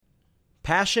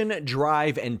Passion,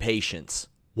 drive, and patience.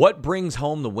 What brings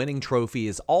home the winning trophy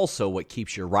is also what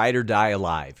keeps your ride or die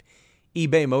alive.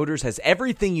 eBay Motors has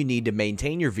everything you need to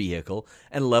maintain your vehicle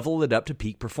and level it up to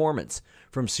peak performance.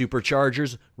 From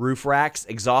superchargers, roof racks,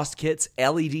 exhaust kits,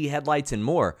 LED headlights, and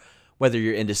more. Whether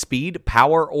you're into speed,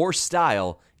 power, or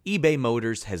style, eBay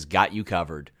Motors has got you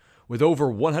covered. With over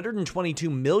 122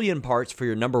 million parts for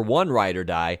your number one ride or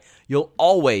die, you'll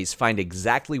always find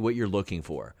exactly what you're looking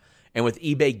for. And with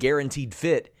eBay Guaranteed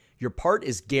Fit, your part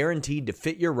is guaranteed to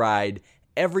fit your ride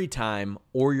every time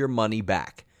or your money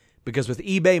back. Because with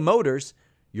eBay Motors,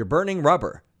 you're burning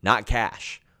rubber, not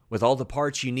cash. With all the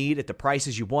parts you need at the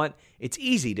prices you want, it's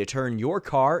easy to turn your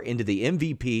car into the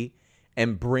MVP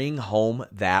and bring home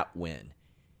that win.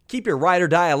 Keep your ride or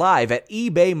die alive at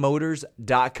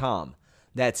ebaymotors.com.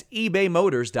 That's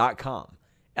ebaymotors.com.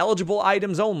 Eligible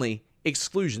items only.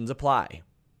 Exclusions apply.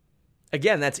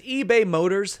 Again, that's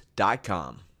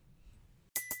ebaymotors.com.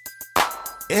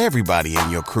 Everybody in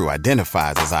your crew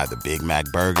identifies as either Big Mac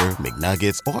Burger,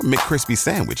 McNuggets, or McCrispy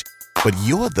Sandwich. But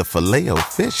you're the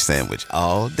Filet-O-Fish Sandwich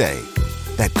all day.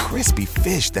 That crispy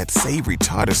fish, that savory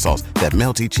tartar sauce, that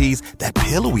melty cheese, that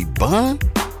pillowy bun.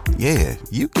 Yeah,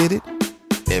 you get it.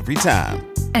 Every time.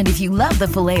 And if you love the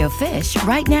Filet-O-Fish,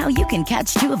 right now you can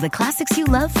catch two of the classics you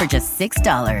love for just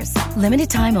 $6. Limited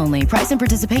time only. Price and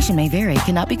participation may vary.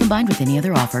 Cannot be combined with any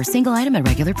other offer. Single item at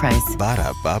regular price.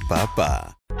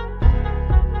 Ba-da-ba-ba-ba.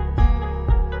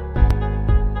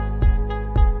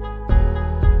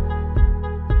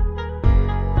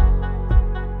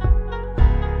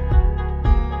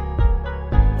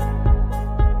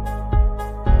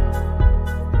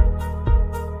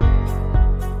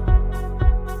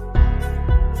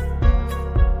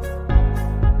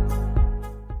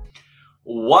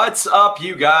 What's up,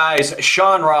 you guys?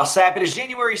 Sean Ross Sapp. It is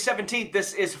January 17th.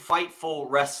 This is Fightful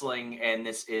Wrestling, and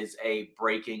this is a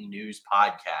breaking news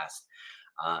podcast.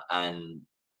 And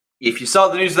if you saw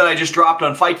the news that I just dropped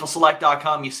on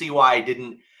FightfulSelect.com, you see why I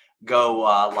didn't go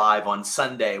live on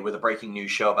Sunday with a breaking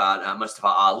news show about Mustafa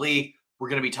Ali. We're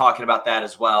going to be talking about that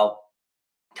as well.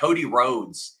 Cody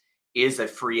Rhodes is a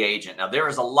free agent. Now, there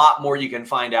is a lot more you can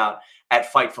find out at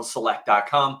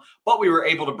FightfulSelect.com, but we were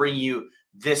able to bring you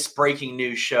this breaking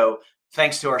news show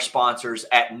thanks to our sponsors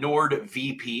at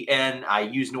NordVPN. I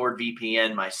use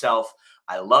NordVPN myself.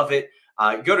 I love it.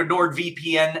 Go to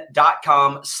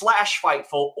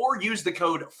nordvpn.com/Fightful or use the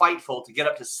code Fightful to get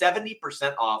up to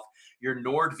 70% off your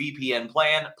NordVPN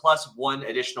plan plus one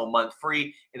additional month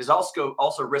free. It is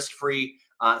also risk-free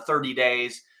 30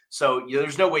 days. So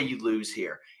there's no way you lose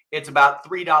here. It's about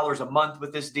 $3 a month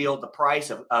with this deal, the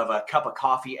price of a cup of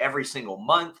coffee every single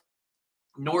month.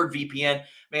 NordVPN,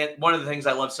 man, one of the things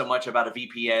I love so much about a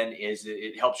VPN is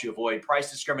it helps you avoid price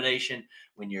discrimination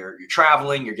when you're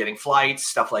traveling, you're getting flights,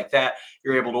 stuff like that.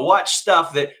 You're able to watch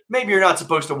stuff that maybe you're not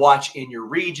supposed to watch in your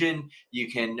region. You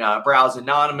can browse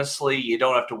anonymously. You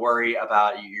don't have to worry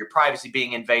about your privacy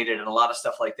being invaded and a lot of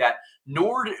stuff like that.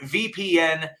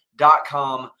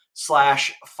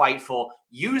 NordVPN.com/Fightful.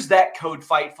 Use that code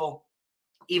Fightful.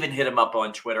 Even hit them up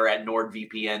on Twitter at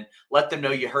NordVPN. Let them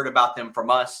know you heard about them from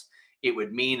us. It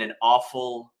would mean an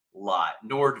awful lot.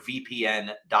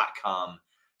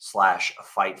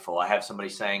 NordVPN.com/Fightful. I have somebody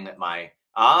saying that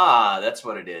that's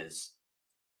what it is.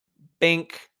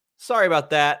 Bink. Sorry about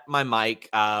that. My mic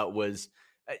was,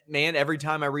 man, every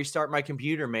time I restart my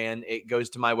computer, man, it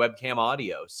goes to my webcam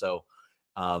audio. So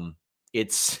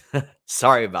it's,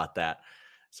 sorry about that.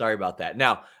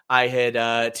 Now, I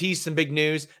had teased some big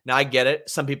news. Now, I get it.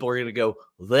 Some people are going to go,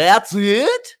 that's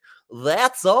it?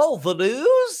 That's all the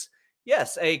news?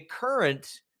 Yes, a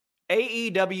current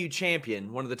AEW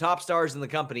champion, one of the top stars in the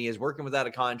company, is working without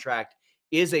a contract,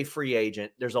 is a free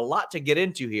agent. There's a lot to get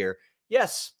into here.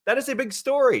 Yes, that is a big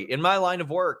story in my line of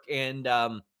work and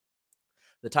the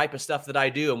type of stuff that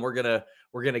I do, and we're gonna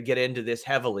get into this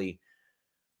heavily.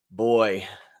 Boy,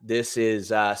 this is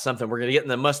something we're gonna get in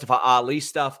the Mustafa Ali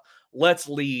stuff. Let's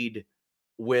lead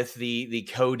with the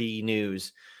Cody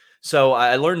news. So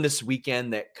I learned this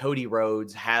weekend that Cody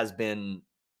Rhodes has been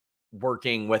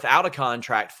working without a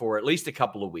contract for at least a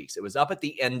couple of weeks. It was up at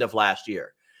the end of last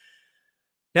year.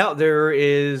 Now, there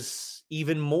is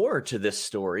even more to this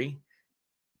story.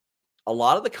 A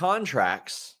lot of the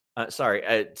contracts,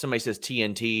 somebody says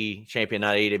TNT champion,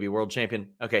 not AEW world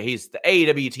champion. Okay, he's the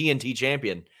AEW TNT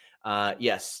champion.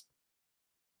 Yes,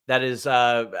 that is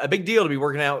a big deal to be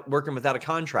working without a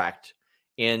contract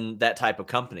in that type of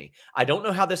company. I don't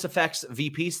know how this affects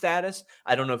VP status.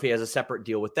 I don't know if he has a separate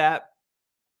deal with that.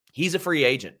 He's a free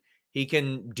agent. He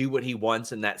can do what he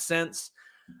wants in that sense.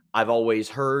 I've always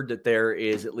heard that there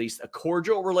is at least a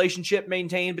cordial relationship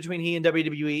maintained between he and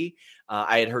WWE.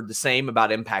 I had heard the same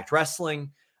about Impact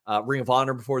Wrestling, Ring of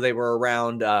Honor before they were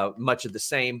around, much of the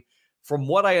same. From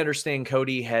what I understand,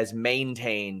 Cody has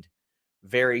maintained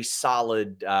very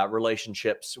solid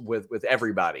relationships with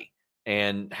everybody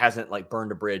and hasn't like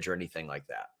burned a bridge or anything like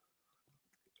that.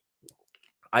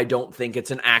 I don't think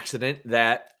it's an accident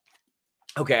that,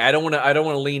 okay, I don't want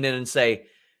to lean in and say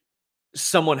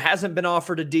someone hasn't been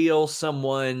offered a deal.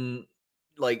 Someone,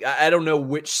 like, I don't know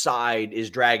which side is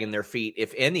dragging their feet,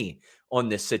 if any, on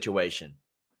this situation.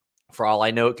 For all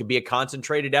I know, it could be a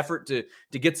concentrated effort to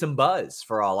get some buzz.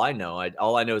 For all I know,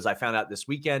 all I know is I found out this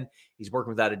weekend he's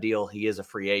working without a deal. He is a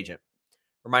free agent.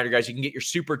 Reminder, guys, you can get your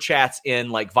super chats in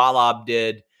like Valab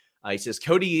did. He says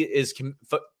Cody is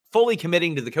fully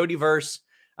committing to the Codyverse.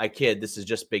 I kid. This is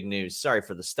just big news. Sorry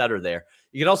for the stutter there.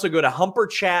 You can also go to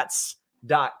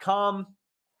humperchats.com.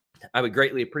 I would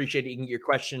greatly appreciate it. You can get your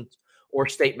questions or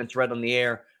statements read on the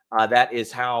air. That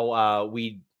is how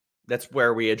that's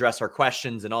where we address our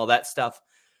questions and all that stuff.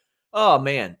 Oh,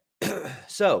 man.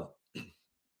 So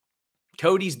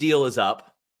Cody's deal is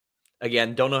up.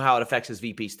 Again, don't know how it affects his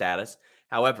VP status.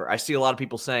 However, I see a lot of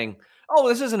people saying, oh,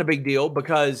 this isn't a big deal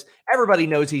because everybody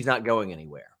knows he's not going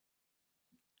anywhere.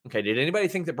 Okay, did anybody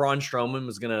think that Braun Strowman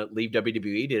was going to leave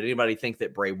WWE? Did anybody think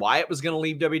that Bray Wyatt was going to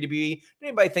leave WWE? Did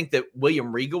anybody think that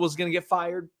William Regal was going to get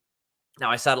fired?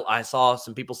 Now, I saw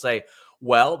some people say,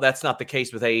 well, that's not the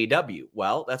case with AEW.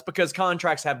 Well, that's because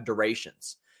contracts have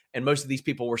durations, and most of these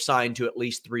people were signed to at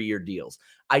least 3-year deals.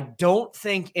 I don't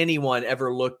think anyone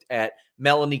ever looked at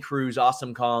Melanie Cruz,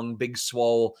 Awesome Kong, Big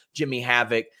Swole, Jimmy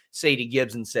Havoc, Sadie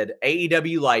Gibbs, and said,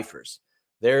 AEW lifers,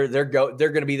 they're going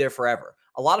to be there forever.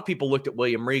 A lot of people looked at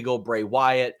William Regal, Bray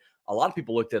Wyatt. A lot of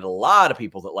people looked at a lot of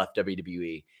people that left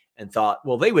WWE and thought,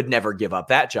 well, they would never give up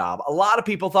that job. A lot of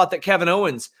people thought that Kevin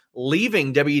Owens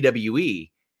leaving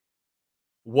WWE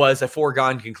was a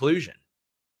foregone conclusion.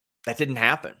 That didn't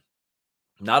happen.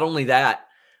 Not only that,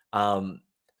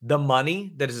 the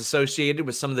money that is associated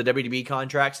with some of the WWE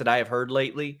contracts that I have heard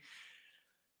lately.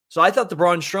 So I thought the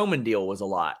Braun Strowman deal was a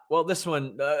lot. Well, this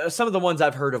one, some of the ones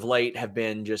I've heard of late have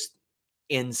been just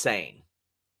insane.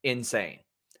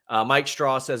 Mike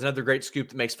Straw says another great scoop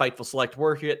that makes Fightful Select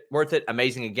worth it.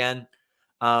 Amazing again.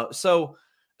 So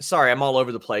sorry, I'm all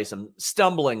over the place. I'm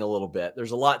stumbling a little bit.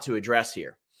 There's a lot to address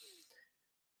here.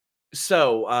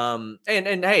 So,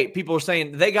 and hey, people are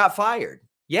saying they got fired.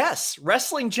 Yes,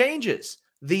 wrestling changes.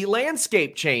 The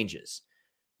landscape changes.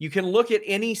 You can look at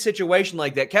any situation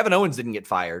like that. Kevin Owens didn't get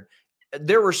fired.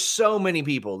 There were so many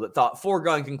people that thought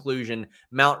foregone conclusion,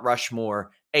 Mount Rushmore,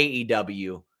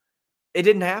 AEW. It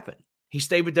didn't happen. He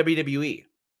stayed with WWE.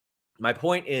 My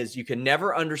point is you can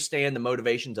never understand the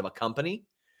motivations of a company,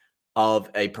 of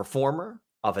a performer,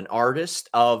 of an artist,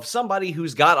 of somebody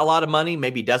who's got a lot of money,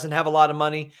 maybe doesn't have a lot of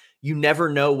money. You never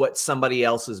know what somebody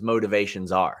else's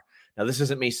motivations are. Now, this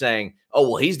isn't me saying, oh,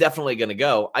 well, he's definitely going to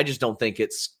go. I just don't think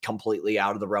it's completely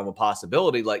out of the realm of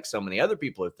possibility like so many other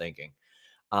people are thinking.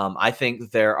 I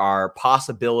think there are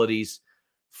possibilities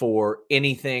for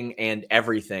anything and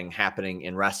everything happening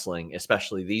in wrestling,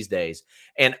 especially these days.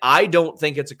 And I don't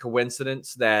think it's a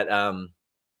coincidence that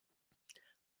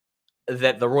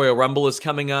that the Royal Rumble is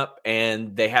coming up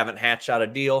and they haven't hatched out a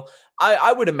deal.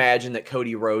 I would imagine that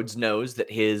Cody Rhodes knows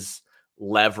that his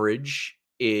leverage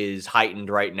is heightened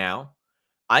right now.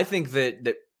 I think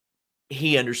that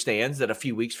he understands that a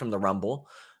few weeks from the Rumble,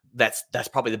 that's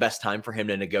probably the best time for him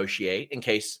to negotiate in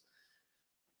case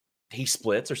he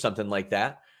splits or something like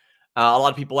that. A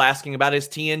lot of people asking about his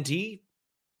TNT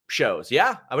shows.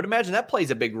 Yeah, I would imagine that plays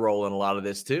a big role in a lot of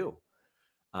this too.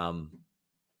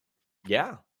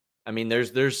 Yeah. I mean,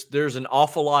 there's an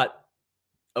awful lot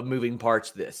of moving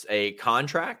parts to this. A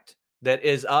contract that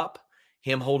is up,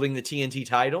 him holding the TNT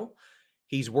title.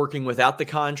 He's working without the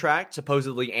contract,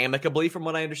 supposedly amicably, from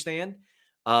what I understand.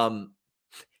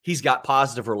 He's got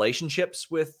positive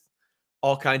relationships with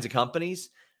all kinds of companies.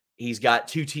 He's got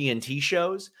 2 TNT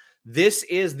shows. This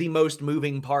is the most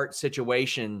moving part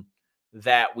situation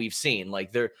that we've seen.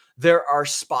 Like there are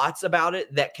spots about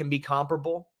it that can be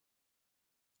comparable,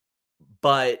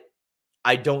 but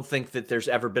I don't think that there's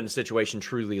ever been a situation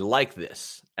truly like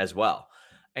this as well.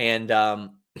 And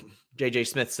JJ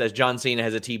Smith says John Cena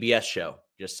has a TBS show.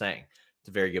 Just saying. It's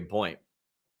a very good point.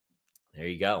 There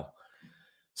you go.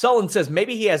 Sullivan says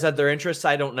maybe he has other interests.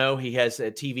 I don't know. He has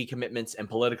TV commitments and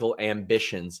political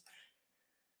ambitions.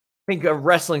 I think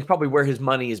wrestling is probably where his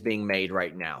money is being made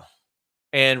right now.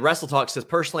 And Wrestle Talk says,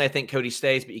 personally, I think Cody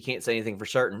stays, but you can't say anything for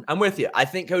certain. I'm with you. I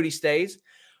think Cody stays,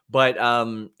 but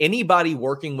anybody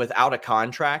working without a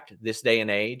contract this day and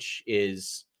age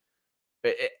is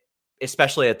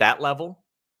especially at that level.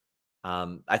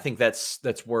 I think that's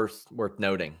worth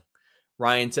noting.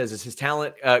 Ryan says, is his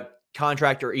talent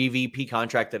contract or EVP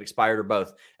contract that expired or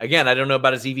both? Again, I don't know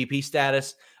about his EVP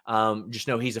status. Just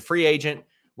know he's a free agent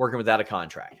working without a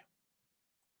contract.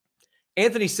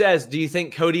 Anthony says, do you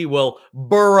think Cody will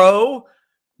burrow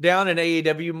down in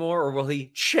AEW more, or will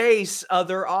he chase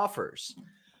other offers?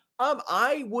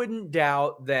 I wouldn't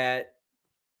doubt that.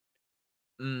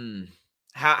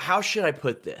 How should I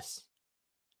put this?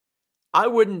 I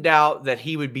wouldn't doubt that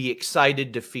he would be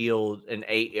excited to field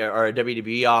a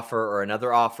WWE offer or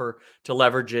another offer to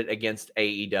leverage it against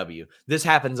AEW. This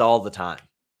happens all the time.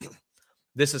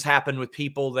 This has happened with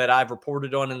people that I've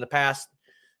reported on in the past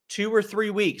 2 or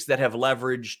 3 weeks that have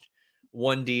leveraged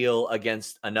one deal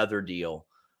against another deal.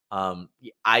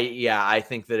 I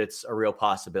think that it's a real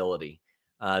possibility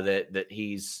that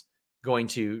he's going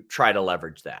to try to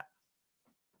leverage that.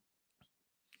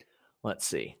 Let's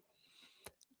see.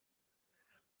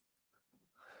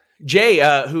 Jay,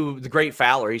 who the great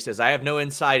Fowler, he says, I have no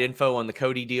inside info on the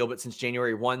Cody deal, but since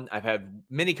January 1, I've had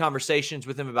many conversations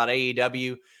with him about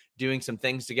AEW, doing some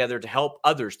things together to help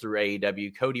others through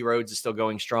AEW. Cody Rhodes is still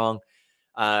going strong.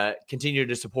 Continue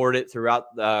to support it through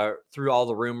all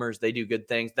the rumors. They do good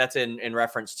things. That's in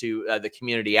reference to the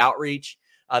community outreach.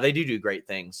 They do great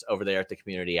things over there at the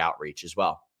community outreach as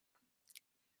well.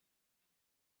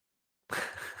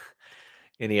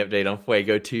 Any update on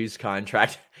Fuego 2's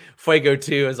contract? Fuego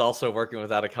 2 is also working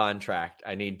without a contract.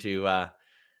 I need to I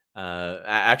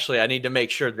need to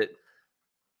make sure that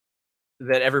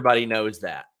everybody knows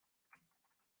that.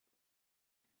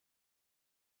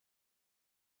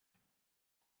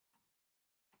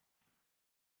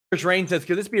 Chris Rain says,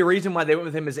 could this be a reason why they went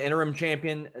with him as interim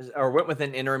champion, or went with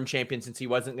an interim champion since he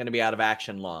wasn't going to be out of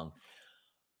action long?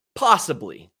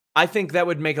 Possibly. I think that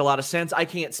would make a lot of sense. I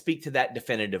can't speak to that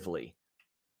definitively,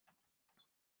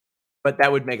 but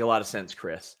that would make a lot of sense,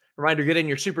 Chris. Reminder, get in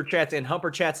your super chats and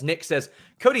humper chats. Nick says,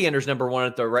 Cody enters number 1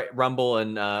 at the Rumble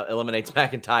and eliminates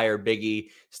McIntyre, Big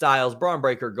E, Styles, Braun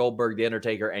Breaker, Goldberg, The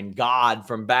Undertaker, and God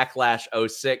from Backlash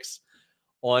 06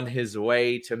 on his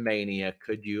way to Mania.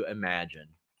 Could you imagine?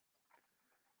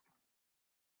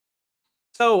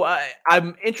 So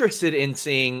I'm interested in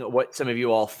seeing what some of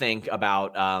you all think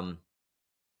about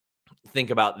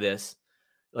this.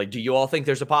 Like, do you all think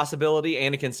there's a possibility?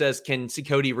 Anakin says, can see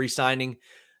Cody re-signing,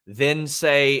 then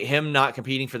say him not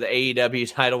competing for the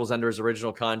AEW title was under his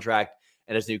original contract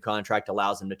and his new contract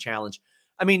allows him to challenge.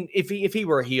 I mean, if he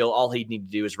were a heel, all he'd need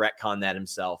to do is retcon that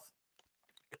himself.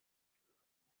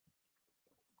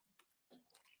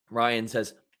 Ryan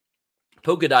says,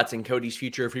 polka dots in Cody's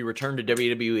future if he returned to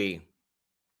WWE.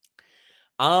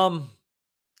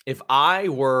 If I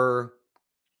were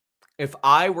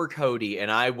Cody and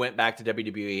I went back to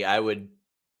WWE, I would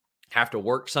have to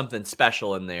work something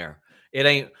special in there.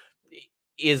 Are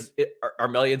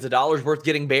millions of dollars worth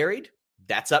getting buried?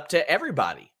 That's up to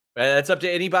everybody. That's up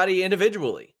to anybody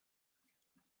individually.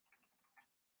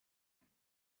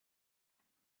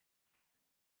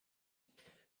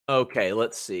 Okay,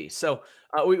 let's see. So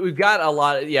we've got a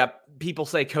lot of, people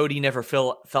say Cody never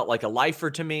felt like a lifer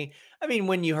to me. I mean,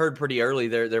 when you heard pretty early,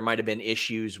 there might have been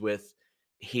issues with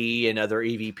he and other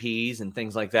EVPs and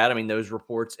things like that. I mean, those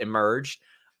reports emerged.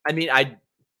 I mean,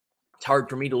 it's hard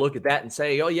for me to look at that and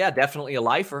say, oh yeah, definitely a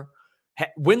lifer.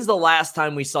 When's the last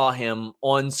time we saw him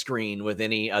on screen with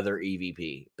any other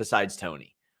EVP besides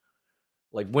Tony?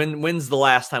 Like when's the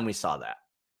last time we saw that?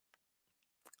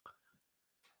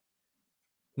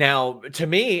 Now, to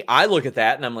me, I look at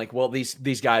that and I'm like, well,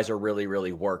 these guys are really,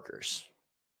 really workers.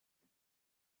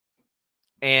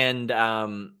 And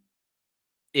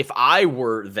if I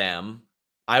were them,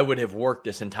 I would have worked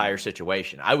this entire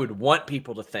situation. I would want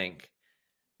people to think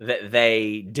that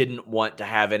they didn't want to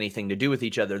have anything to do with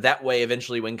each other. That way,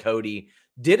 eventually, when Cody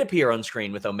did appear on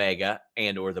screen with Omega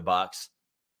and or the Bucks,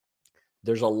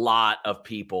 there's a lot of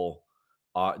people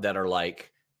that are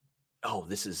like, oh,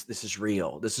 this is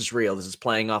real. This is real. This is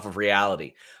playing off of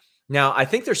reality. Now, I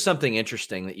think there's something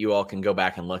interesting that you all can go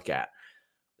back and look at.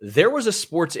 There was a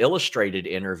Sports Illustrated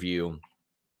interview.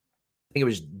 I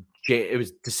think it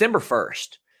was December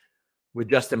 1st with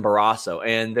Justin Barrasso.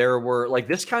 And there were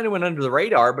this kind of went under the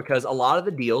radar because a lot of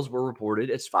the deals were reported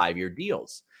as 5-year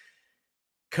deals.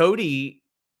 Cody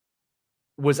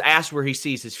was asked where he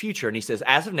sees his future. And he says,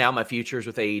 as of now, my future is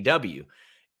with AEW.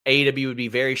 AEW would be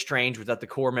very strange without the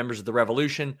core members of the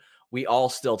Revolution. We all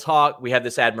still talk. We have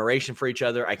this admiration for each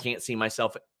other. I can't see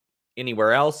myself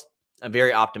anywhere else. I'm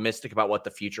very optimistic about what the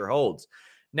future holds.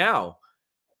 Now,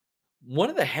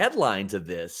 one of the headlines of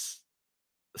this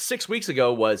 6 weeks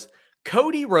ago was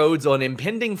Cody Rhodes on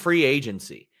impending free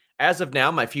agency As of now,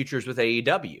 my future is with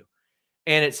AEW.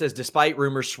 And it says, despite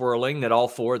rumors swirling that all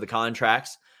 4 of the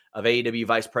contracts of AEW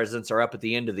vice presidents are up at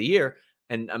the end of the year.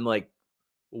 And I'm like,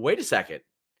 wait a second.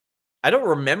 I don't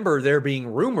remember there being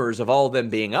rumors of all of them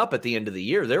being up at the end of the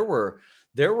year. There were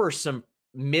some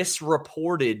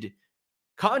misreported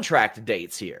contract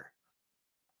dates here.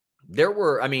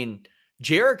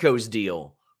 Jericho's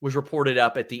deal was reported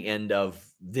up at the end of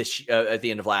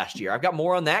last year. I've got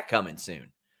more on that coming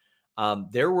soon.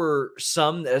 There were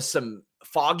some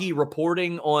foggy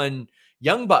reporting on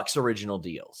Young Bucks original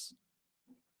deals.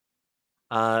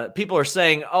 People are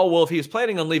saying, oh, well, if he was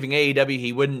planning on leaving AEW,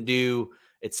 he wouldn't do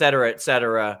et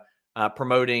cetera,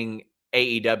 promoting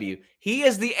AEW. He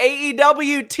is the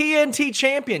AEW TNT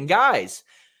champion, guys.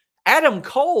 Adam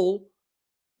Cole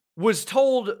was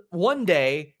told one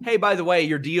day, hey, by the way,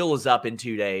 your deal is up in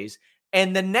 2 days.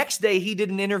 And the next day, he did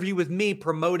an interview with me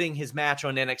promoting his match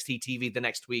on NXT TV the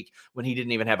next week when he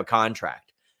didn't even have a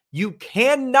contract. You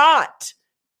cannot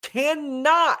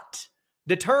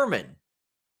determine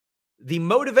the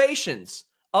motivations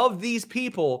of these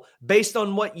people based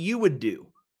on what you would do.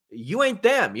 You ain't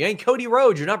them. You ain't Cody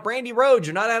Rhodes. You're not Brandy Rhodes.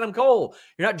 You're not Adam Cole.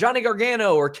 You're not Johnny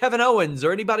Gargano or Kevin Owens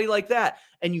or anybody like that.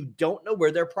 And you don't know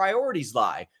where their priorities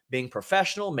lie. Being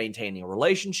professional, maintaining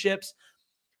relationships.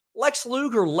 Lex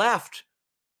Luger left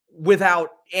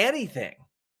without anything.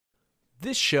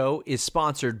 This show is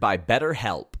sponsored by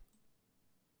BetterHelp.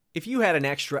 If you had an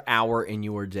extra hour in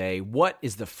your day, what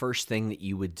is the first thing that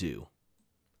you would do?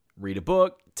 Read a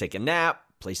book, take a nap,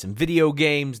 play some video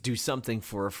games, do something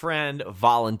for a friend,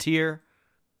 volunteer.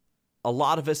 A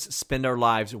lot of us spend our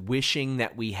lives wishing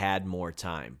that we had more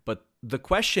time. But the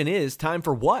question is, time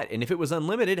for what? And if it was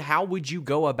unlimited, how would you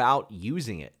go about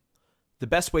using it? The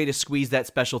best way to squeeze that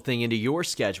special thing into your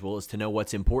schedule is to know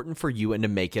what's important for you and to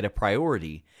make it a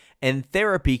priority. And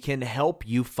therapy can help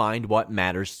you find what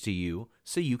matters to you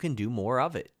so you can do more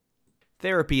of it.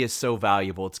 Therapy is so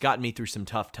valuable. It's gotten me through some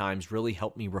tough times, really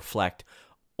helped me reflect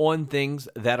on things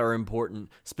that are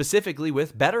important, specifically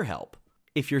with BetterHelp.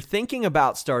 If you're thinking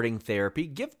about starting therapy,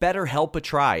 give BetterHelp a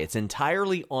try. It's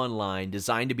entirely online,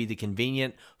 designed to be the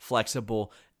convenient,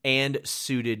 flexible, and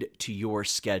suited to your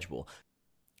schedule.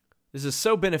 This is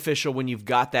so beneficial when you've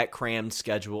got that crammed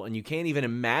schedule and you can't even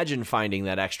imagine finding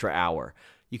that extra hour.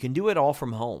 You can do it all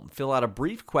from home. Fill out a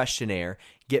brief questionnaire,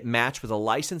 get matched with a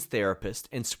licensed therapist,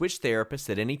 and switch therapists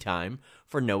at any time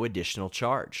for no additional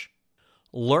charge.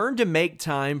 Learn to make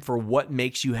time for what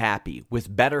makes you happy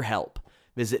with BetterHelp.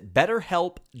 Visit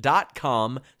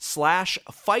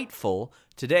BetterHelp.com/Fightful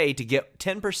today to get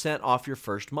 10% off your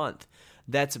first month.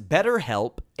 That's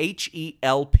BetterHelp,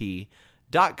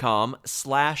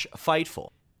 HELP.com/Fightful.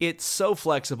 It's so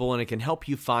flexible and it can help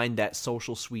you find that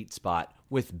social sweet spot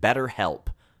with BetterHelp.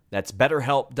 That's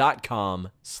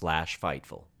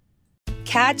BetterHelp.com/Fightful.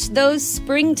 Catch those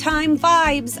springtime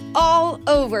vibes all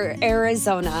over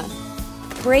Arizona.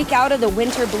 Break out of the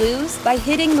winter blues by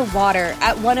hitting the water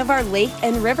at one of our lake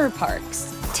and river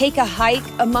parks. Take a hike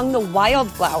among the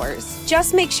wildflowers.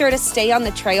 Just make sure to stay on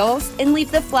the trails and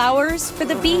leave the flowers for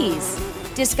the bees.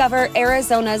 Discover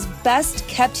Arizona's best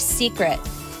kept secret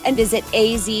and visit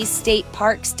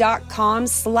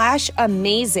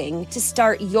azstateparks.com/amazing to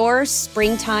start your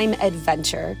springtime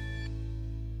adventure.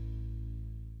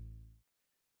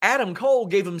 Adam Cole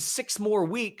gave him 6 more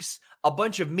weeks, a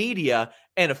bunch of media,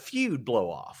 and a feud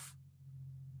blow off.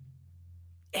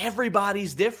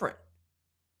 Everybody's different.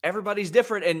 Everybody's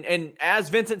different. And as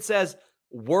Vincent says,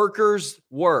 workers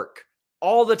work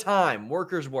all the time.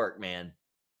 Workers work, man.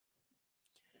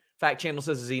 Fact Channel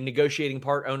says, is he negotiating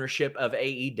part ownership of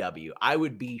AEW? I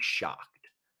would be shocked.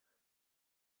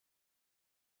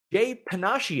 Jay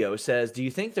Panaccio says, do you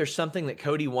think there's something that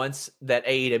Cody wants that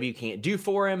AEW can't do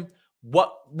for him?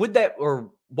 What would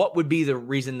be the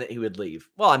reason that he would leave?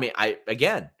 Well, I mean,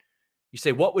 you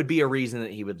say, what would be a reason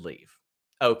that he would leave?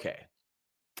 Okay.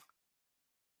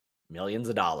 Millions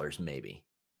of dollars, maybe.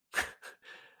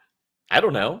 I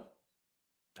don't know.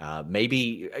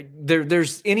 Maybe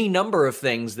there's any number of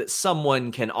things that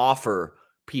someone can offer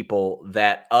people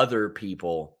that other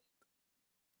people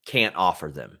can't offer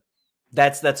them.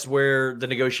 That's where the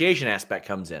negotiation aspect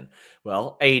comes in.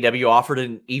 Well, AEW offered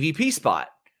an EVP spot.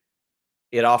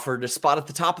 It offered a spot at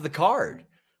the top of the card.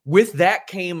 With that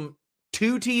came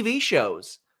 2 TV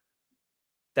shows.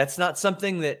 That's not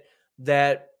something that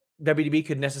WWE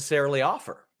could necessarily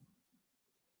offer.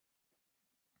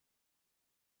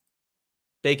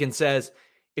 Bacon says,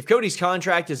 if Cody's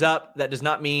contract is up, does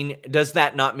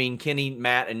that not mean Kenny,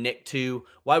 Matt, and Nick too?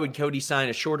 Why would Cody sign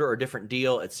a shorter or different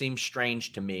deal? It seems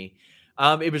strange to me.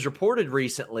 It was reported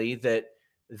recently that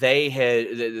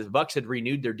the Bucks had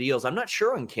renewed their deals. I'm not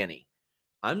sure on Kenny.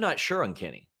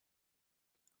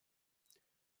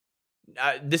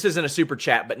 This isn't a super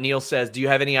chat, but Neil says, do you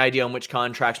have any idea on which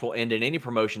contracts will end in any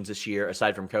promotions this year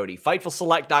aside from Cody?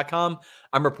 FightfulSelect.com.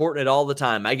 I'm reporting it all the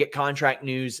time. I get contract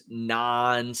news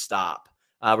nonstop.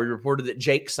 We reported that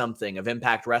Jake something of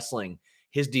Impact Wrestling,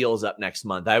 his deal is up next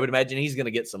month. I would imagine he's going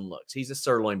to get some looks. He's a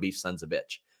sirloin beef sons of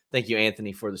bitch. Thank you,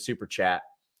 Anthony, for the super chat.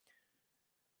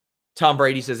 Tom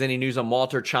Brady says, any news on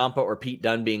Walter Ciampa or Pete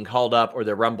Dunne being called up or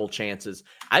their Rumble chances?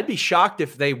 I'd be shocked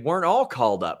if they weren't all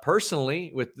called up. Personally,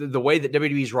 with the way that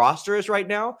WWE's roster is right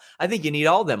now, I think you need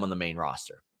all of them on the main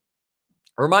roster.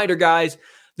 A reminder, guys,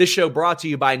 this show brought to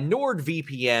you by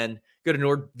NordVPN. Go to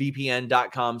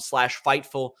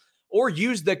nordvpn.com/Fightful or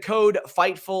use the code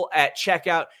Fightful at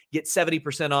checkout. Get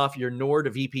 70% off your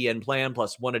NordVPN plan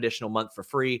plus one additional month for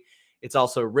free. It's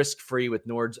also risk-free with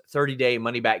Nord's 30-day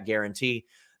money-back guarantee.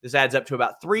 This adds up to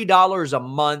about $3 a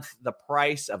month, the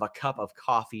price of a cup of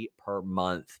coffee per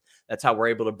month. That's how we're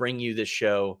able to bring you this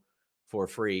show for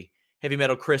free. Heavy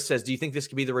Metal Chris says, do you think this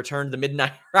could be the return of the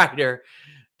Midnight Rider?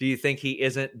 Do you think he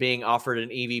isn't being offered an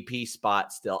EVP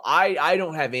spot still? I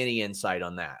don't have any insight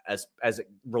on that as it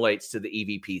relates to the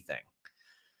EVP thing.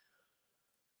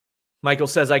 Michael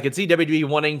says, I could see WWE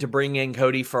wanting to bring in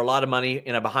Cody for a lot of money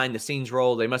in a behind-the-scenes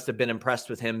role. They must have been impressed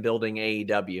with him building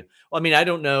AEW. Well, I mean, I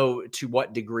don't know to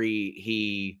what degree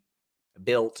he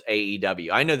built AEW.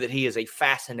 I know that he is a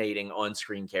fascinating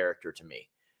on-screen character to me.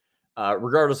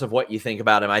 Regardless of what you think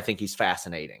about him, I think he's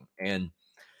fascinating. And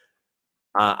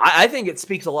I think it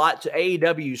speaks a lot to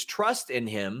AEW's trust in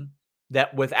him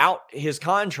that without his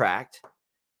contract,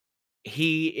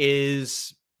 he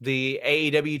is the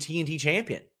AEW TNT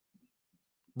champion.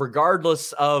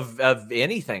 Regardless of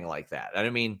anything like that. I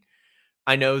mean,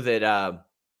 I know that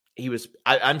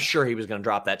I'm sure he was going to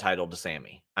drop that title to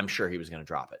Sammy. I'm sure he was going to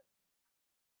drop it.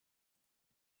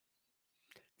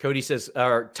 Cody says,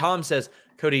 or Tom says,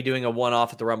 Cody doing a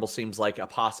one-off at the Rumble seems like a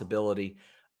possibility.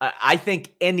 I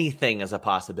think anything is a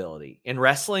possibility. In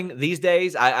wrestling these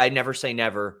days, I never say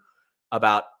never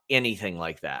about anything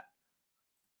like that.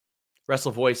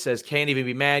 Wrestle Voice says, can't even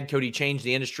be mad. Cody changed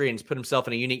the industry and has put himself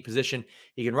in a unique position.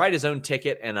 He can write his own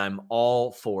ticket, and I'm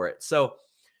all for it. So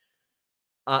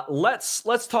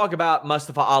let's talk about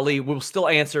Mustafa Ali. We'll still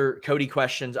answer Cody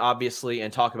questions, obviously,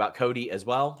 and talk about Cody as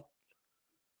well.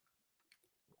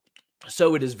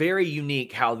 So it is very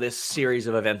unique how this series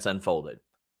of events unfolded.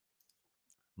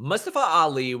 Mustafa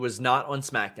Ali was not on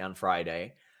SmackDown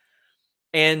Friday.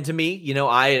 And to me, you know,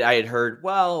 I had heard,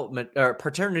 well,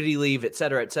 paternity leave, et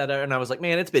cetera, et cetera. And I was like,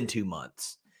 man, it's been 2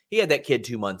 months. He had that kid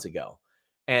 2 months ago.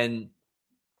 And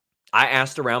I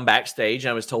asked around backstage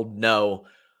and I was told, no,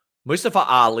 Mustafa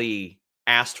Ali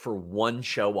asked for one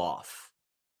show off.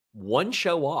 One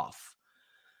show off.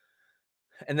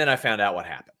 And then I found out what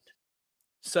happened.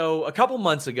 So a couple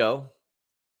months ago,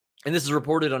 and this is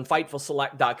reported on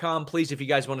FightfulSelect.com. Please, if you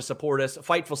guys want to support us,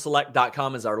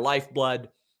 FightfulSelect.com is our lifeblood.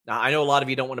 Now, I know a lot of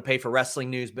you don't want to pay for wrestling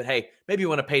news, but hey, maybe you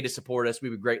want to pay to support us. We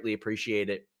would greatly appreciate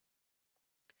it.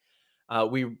 A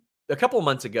couple of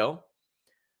months ago,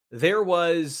 there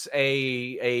was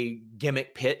a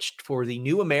gimmick pitched for the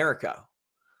New America,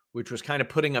 which was kind of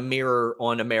putting a mirror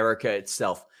on America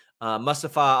itself.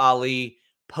 Mustafa Ali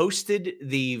posted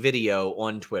the video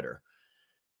on Twitter,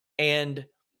 and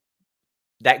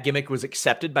that gimmick was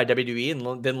accepted by WWE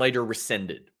and then later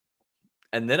rescinded.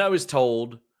 And then I was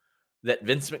told that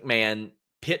Vince McMahon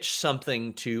pitched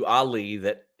something to Ali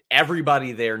that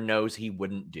everybody there knows he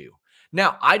wouldn't do.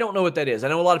 Now, I don't know what that is. I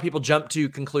know a lot of people jump to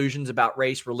conclusions about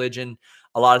race, religion,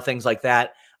 a lot of things like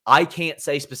that. I can't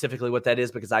say specifically what that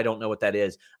is because I don't know what that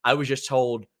is. I was just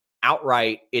told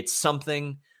outright it's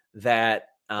something that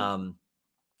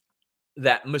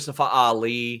that Mustafa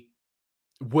Ali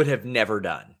would have never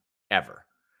done, ever.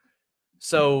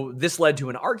 So this led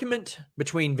to an argument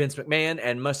between Vince McMahon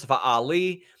and Mustafa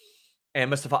Ali. And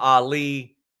Mustafa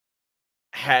Ali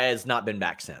has not been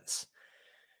back since.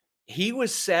 He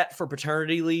was set for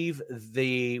paternity leave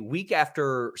the week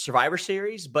after Survivor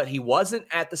Series, but he wasn't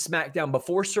at the SmackDown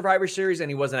before Survivor Series, and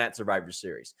he wasn't at Survivor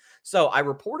Series. So I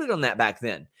reported on that back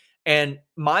then. And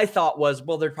my thought was,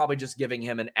 well, they're probably just giving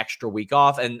him an extra week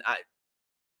off, and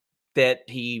that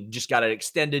he just got it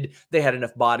extended. They had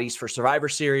enough bodies for Survivor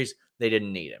Series. They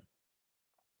didn't need him.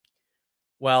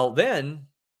 Well, then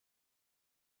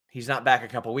he's not back a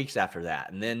couple weeks after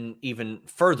that. And then even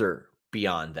further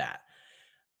beyond that.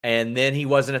 And then he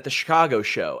wasn't at the Chicago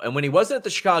show. And when he wasn't at the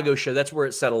Chicago show, that's where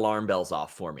it set alarm bells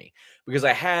off for me. Because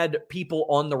I had people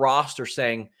on the roster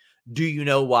saying, do you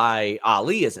know why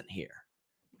Ali isn't here?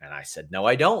 And I said, no,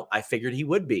 I don't. I figured he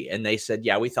would be. And they said,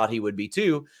 yeah, we thought he would be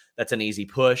too. That's an easy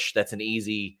push. That's an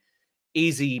easy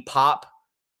pop.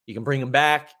 You can bring him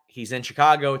back. He's in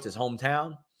Chicago. It's his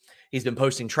hometown. He's been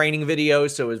posting training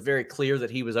videos, so it was very clear that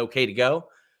he was okay to go.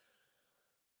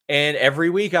 And every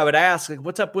week I would ask, like,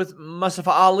 what's up with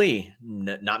Mustafa Ali?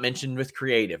 Not mentioned with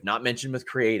creative, not mentioned with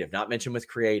creative, not mentioned with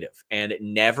creative. And it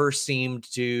never seemed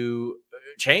to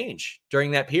change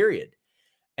during that period.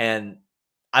 And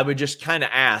I would just kind of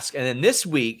ask. And then this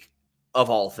week, of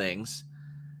all things,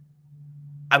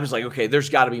 I was like, okay, there's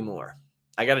got to be more.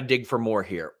 I got to dig for more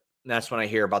here. And that's when I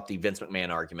hear about the Vince McMahon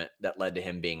argument that led to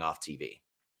him being off TV.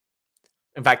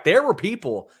 In fact, there were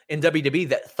people in WWE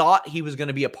that thought he was going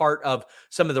to be a part of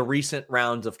some of the recent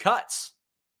rounds of cuts.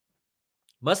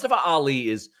 Mustafa Ali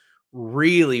is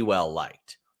really well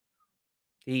liked.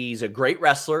 He's a great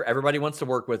wrestler. Everybody wants to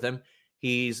work with him.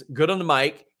 He's good on the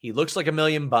mic. He looks like $1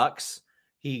 million.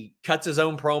 He cuts his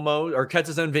own promo or cuts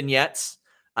his own vignettes.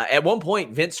 At one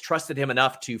point, Vince trusted him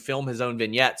enough to film his own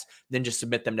vignettes, then just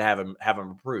submit them to have him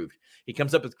approved. He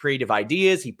comes up with creative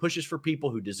ideas. He pushes for people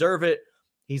who deserve it.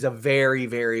 He's a very,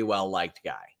 very well-liked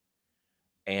guy.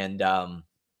 And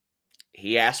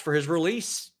he asked for his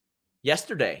release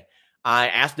yesterday. I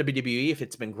asked WWE if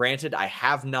it's been granted. I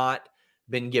have not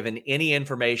been given any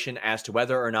information as to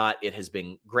whether or not it has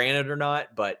been granted or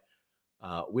not, but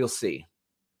we'll see.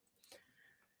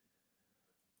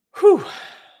 Whew.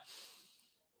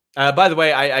 By the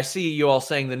way, I see you all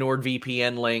saying the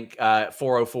NordVPN link,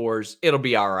 404s. It'll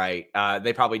be all right.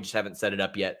 They probably just haven't set it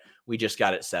up yet. We just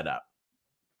got it set up.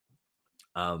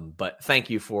 But thank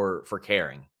you for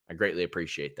caring. I greatly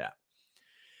appreciate that.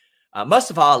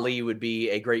 Mustafa Ali would be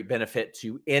a great benefit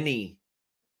to any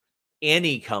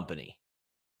company.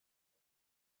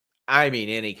 I mean,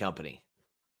 any company.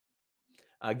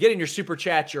 Get in your super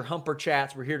chats, your humper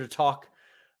chats. We're here to talk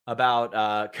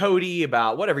about Cody,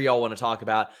 about whatever y'all want to talk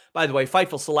about. By the way,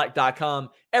 FightfulSelect.com.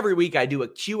 Every week I do a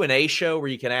Q&A show where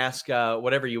you can ask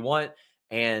whatever you want.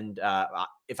 And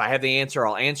if I have the answer,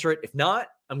 I'll answer it. If not,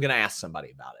 I'm going to ask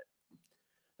somebody about it.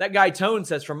 That guy Tone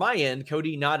says, from my end,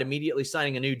 Cody not immediately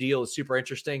signing a new deal is super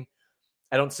interesting.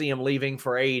 I don't see him leaving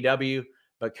for AEW,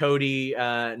 but Cody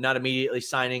not immediately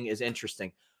signing is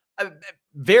interesting.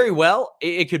 Very well.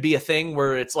 It could be a thing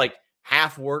where it's like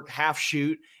half work, half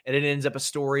shoot, and it ends up a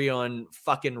story on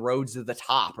fucking Rhodes to the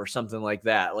Top or something like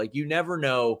that. Like, you never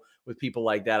know with people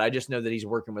like that. I just know that he's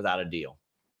working without a deal.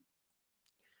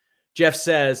 Jeff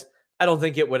says, I don't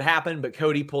think it would happen, but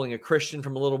Cody pulling a Christian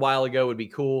from a little while ago would be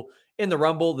cool in the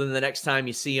Rumble. Then the next time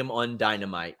you see him on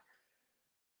Dynamite.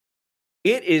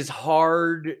 It is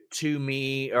hard for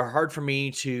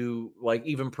me to like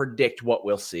even predict what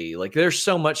we'll see. Like, there's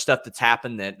so much stuff that's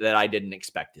happened that I didn't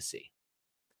expect to see.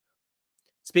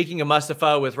 Speaking of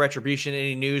Mustafa with Retribution,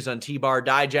 any news on T-Bar,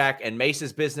 Dijak, and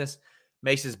Mace's business?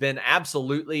 Mace has been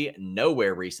absolutely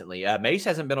nowhere recently. Mace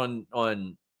hasn't been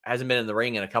hasn't been in the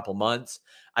ring in a couple months.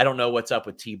 I don't know what's up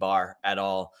with T-Bar at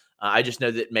all. I just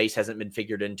know that Mace hasn't been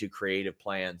figured into creative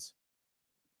plans.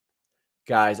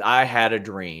 Guys, I had a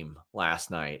dream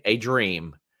last night. A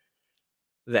dream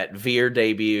that Veer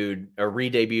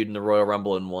re-debuted in the Royal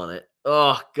Rumble and won it.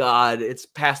 Oh, God. It's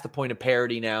past the point of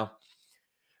parody now.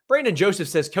 Brandon Joseph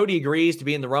says Cody agrees to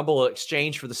be in the Rumble in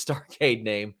exchange for the Starrcade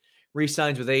name.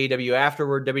 Resigns with AEW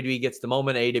afterward. WWE gets the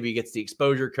moment. AEW gets the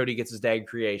exposure. Cody gets his dad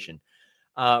creation.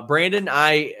 Brandon,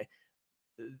 I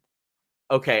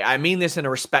mean this in a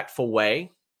respectful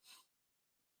way.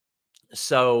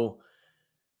 So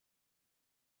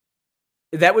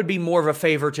that would be more of a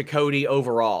favor to Cody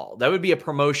overall. That would be a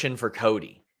promotion for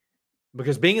Cody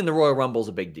because being in the Royal Rumble is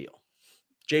a big deal.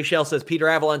 Jay Shell says Peter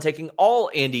Avalon taking all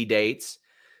indie dates,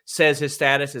 says his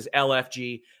status is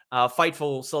LFG.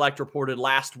 Fightful Select reported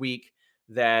last week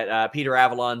that Peter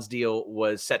Avalon's deal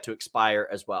was set to expire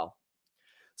as well.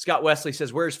 Scott Wesley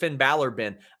says, where's Finn Balor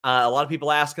been? A lot of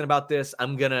people asking about this.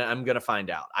 I'm gonna find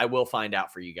out. I will find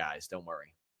out for you guys. Don't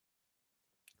worry.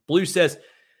 Blue says,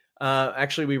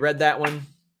 actually, we read that one.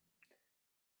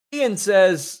 Ian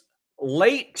says,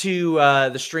 late to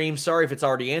the stream. Sorry if it's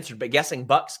already answered, but guessing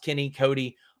Bucks, Kenny,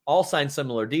 Cody all signed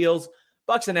similar deals.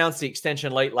 Bucks announced the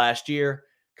extension late last year.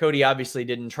 Cody obviously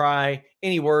didn't try.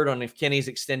 Any word on if Kenny's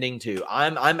extending too?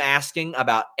 I'm asking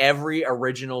about every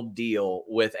original deal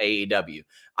with AEW.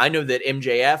 I know that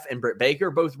MJF and Britt Baker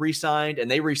both re-signed,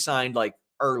 and they re-signed like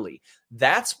early.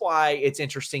 That's why it's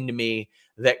interesting to me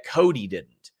that Cody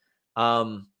didn't.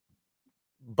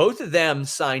 Both of them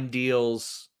signed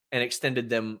deals and extended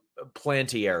them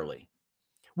plenty early,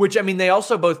 which, I mean, they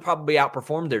also both probably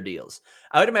outperformed their deals.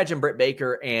 I would imagine Britt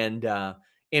Baker and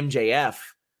MJF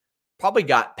probably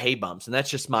got pay bumps, and that's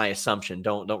just my assumption.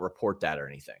 Don't report that or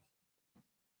anything.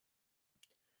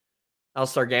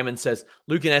 All-Star Gammon says,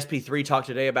 Luke and SP3 talked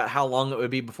today about how long it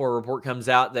would be before a report comes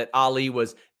out that Ali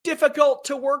was difficult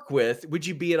to work with. Would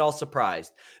you be at all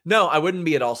surprised? No, I wouldn't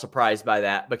be at all surprised by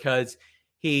that because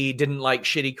he didn't like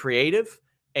shitty creative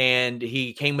and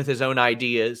he came with his own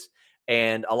ideas.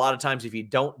 And a lot of times if you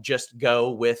don't just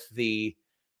go with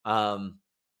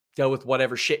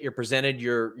whatever shit you're presented,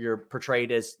 you're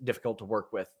portrayed as difficult to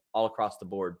work with all across the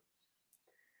board.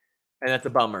 And that's a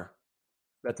bummer.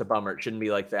 It shouldn't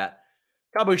be like that.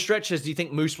 Cowboy Stretch says, do you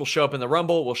think Moose will show up in the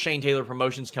Rumble? Will Shane Taylor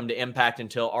Promotions come to Impact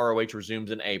until ROH resumes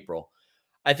in April?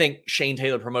 I think Shane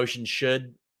Taylor Promotions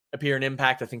should appear in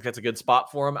Impact. I think that's a good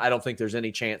spot for him. I don't think there's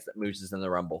any chance that Moose is in the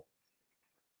Rumble.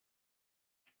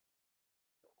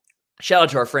 Shout out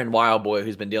to our friend Wild Boy,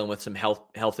 who's been dealing with some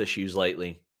health issues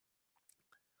lately.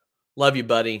 Love you,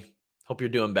 buddy. Hope you're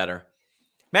doing better.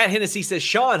 Matt Hennessy says,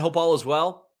 Sean, hope all is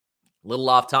well. A little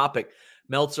off topic.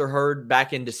 Meltzer heard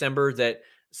back in December that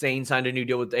Zayn signed a new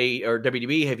deal with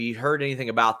WWE. Have you heard anything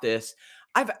about this?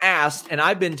 I've asked, and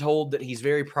I've been told that he's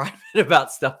very private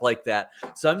about stuff like that.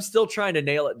 So I'm still trying to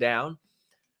nail it down.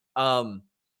 I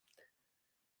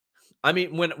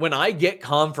mean, when I get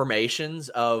confirmations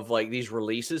of like these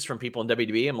releases from people in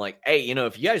WWE, I'm like, hey,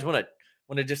 if you guys want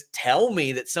to just tell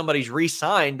me that somebody's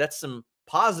re-signed, that's some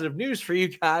positive news for you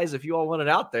guys. If you all want it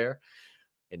out there,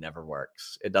 it never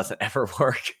works. It doesn't ever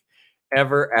work.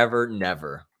 Ever,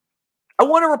 never. I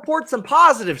want to report some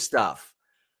positive stuff.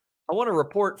 I want to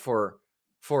report for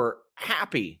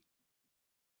happy,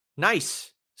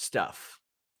 nice stuff.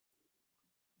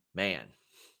 Man.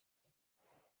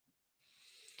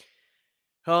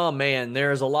 Oh man,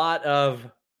 there's a lot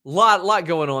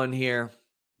going on here.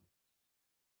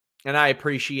 And I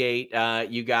appreciate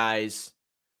you guys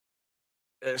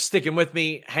sticking with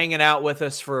me, hanging out with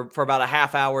us for about a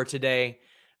half hour today.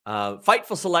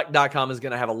 FightfulSelect.com is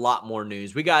going to have a lot more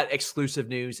news. We got exclusive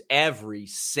news every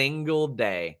single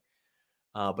day.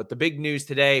 But the big news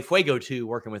today, Fuego 2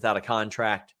 working without a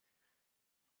contract.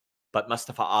 But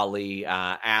Mustafa Ali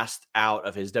asked out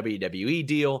of his WWE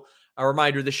deal. A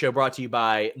reminder, this show brought to you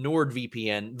by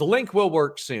NordVPN. The link will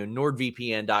work soon,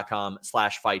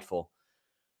 nordvpn.com/Fightful.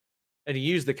 And you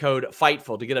use the code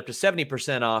FIGHTFUL to get up to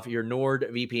 70% off your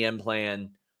NordVPN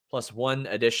plan, plus one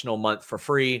additional month for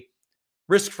free.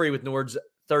 Risk-free with Nord's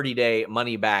 30-day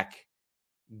money-back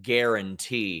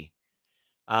guarantee.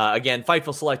 Again,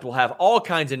 Fightful Select will have all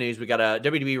kinds of news. We got a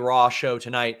WWE Raw show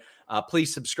tonight.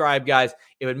 Please subscribe, guys.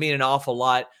 It would mean an awful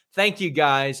lot. Thank you,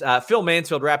 guys. Phil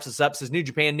Mansfield wraps us up, says, New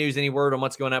Japan news, any word on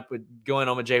what's going on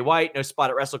with Jay White? No spot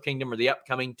at Wrestle Kingdom or the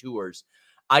upcoming tours.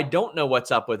 I don't know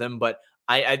what's up with him, but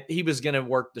he was going to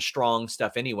work the Strong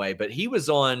stuff anyway. But he was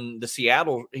on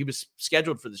he was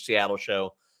scheduled for the Seattle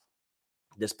show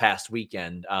this past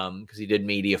weekend because he did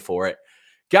media for it.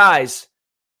 Guys,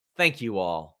 thank you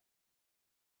all.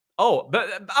 Oh,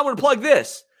 but I want to plug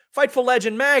this. Fightful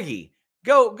legend Maggie.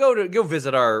 Go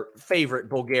visit our favorite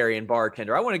Bulgarian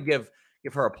bartender. I want to give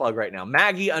her a plug right now.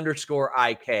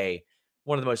 Maggie_IK,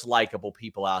 one of the most likable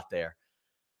people out there.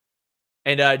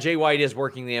 And Jay White is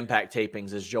working the Impact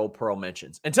tapings, as Joel Pearl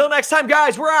mentions. Until next time,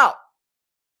 guys, we're out.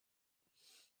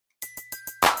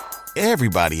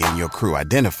 Everybody in your crew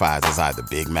identifies as either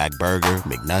Big Mac Burger,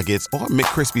 McNuggets, or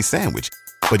McCrispy Sandwich.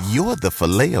 But you're the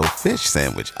Filet-O-Fish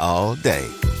Sandwich all day.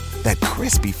 That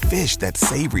crispy fish, that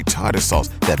savory tartar sauce,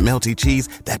 that melty cheese,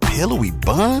 that pillowy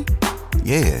bun.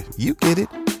 Yeah, you get it.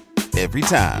 Every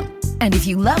time. And if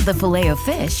you love the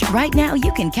Filet-O-Fish, right now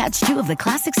you can catch two of the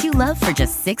classics you love for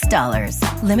just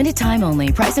 $6. Limited time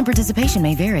only. Price and participation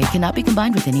may vary. Cannot be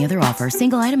combined with any other offer.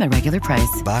 Single item at regular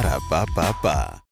price. Ba-da-ba-ba-ba.